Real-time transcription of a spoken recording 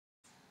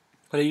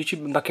Hello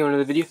YouTube, I'm back here with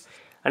another video,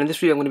 and in this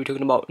video I'm going to be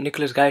talking about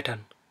Nico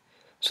Gaitan.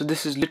 So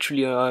this is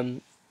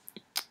literally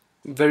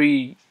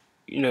very,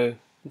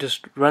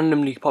 just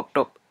randomly popped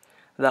up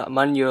that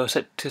Man U are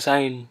set to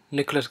sign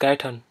Nico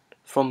Gaitan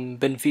from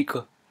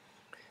Benefica,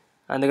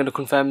 and they're going to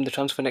confirm the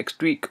transfer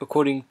next week,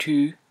 according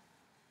to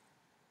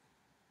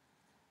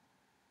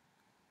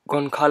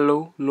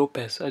Goncalo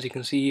Lopez, as you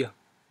can see here,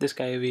 this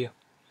guy over here.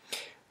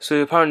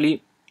 So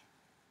apparently,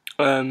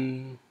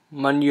 Man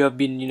U have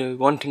been,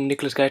 wanting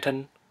Nico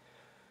Gaitan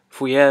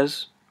for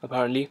years,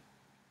 apparently,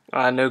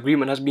 and an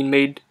agreement has been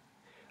made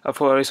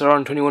for it's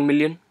around 21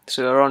 million,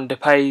 so around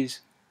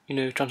Depay's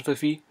transfer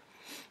fee,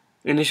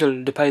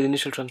 Depay's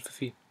initial transfer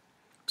fee.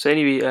 So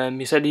anyway,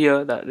 he said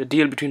here that the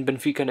deal between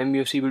Benfica and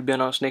MUFC will be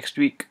announced next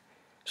week.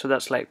 So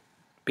that's like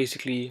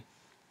basically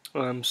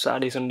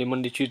Saturday, Sunday,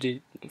 Monday,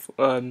 Tuesday.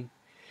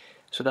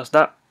 So that's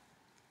that.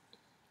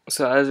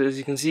 So as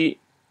you can see,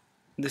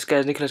 this guy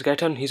is Nico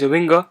Gaitan. He's a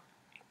winger.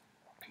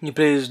 He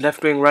plays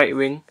left wing, right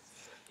wing.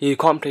 He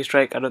can't play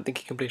strike. I don't think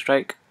he can play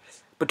strike.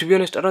 But to be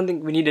honest, I don't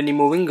think we need any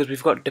more wingers.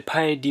 We've got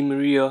Depay, Di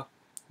Maria,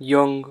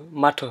 Young,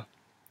 Mata.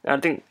 I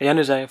think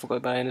Januzaj, I forgot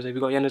about Januzaj. We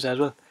got Januzaj as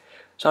well.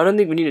 So I don't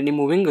think we need any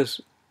more wingers.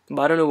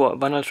 But I don't know what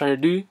Van Gaal's trying to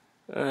do.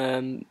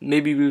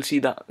 Maybe we'll see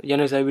that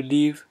Januzaj will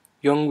leave,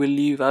 Young will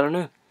leave. I don't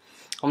know.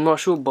 I'm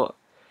not sure, but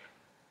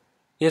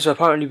yes, so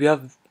apparently we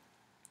have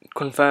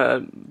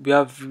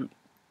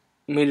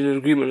made an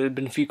agreement with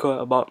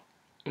Benfica about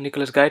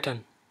Nico Gaitan.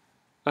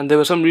 And there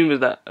were some rumours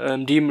that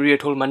Di Maria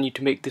told Man U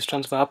to make this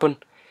transfer happen,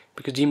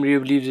 because Di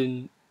Maria believes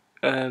in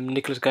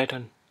Nico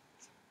Gaitan.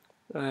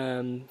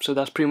 So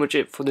that's pretty much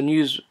it for the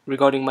news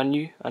regarding Man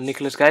U and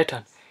Nico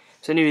Gaitan.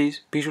 So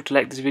anyways, be sure to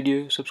like this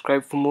video,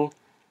 subscribe for more,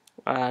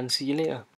 and see you later.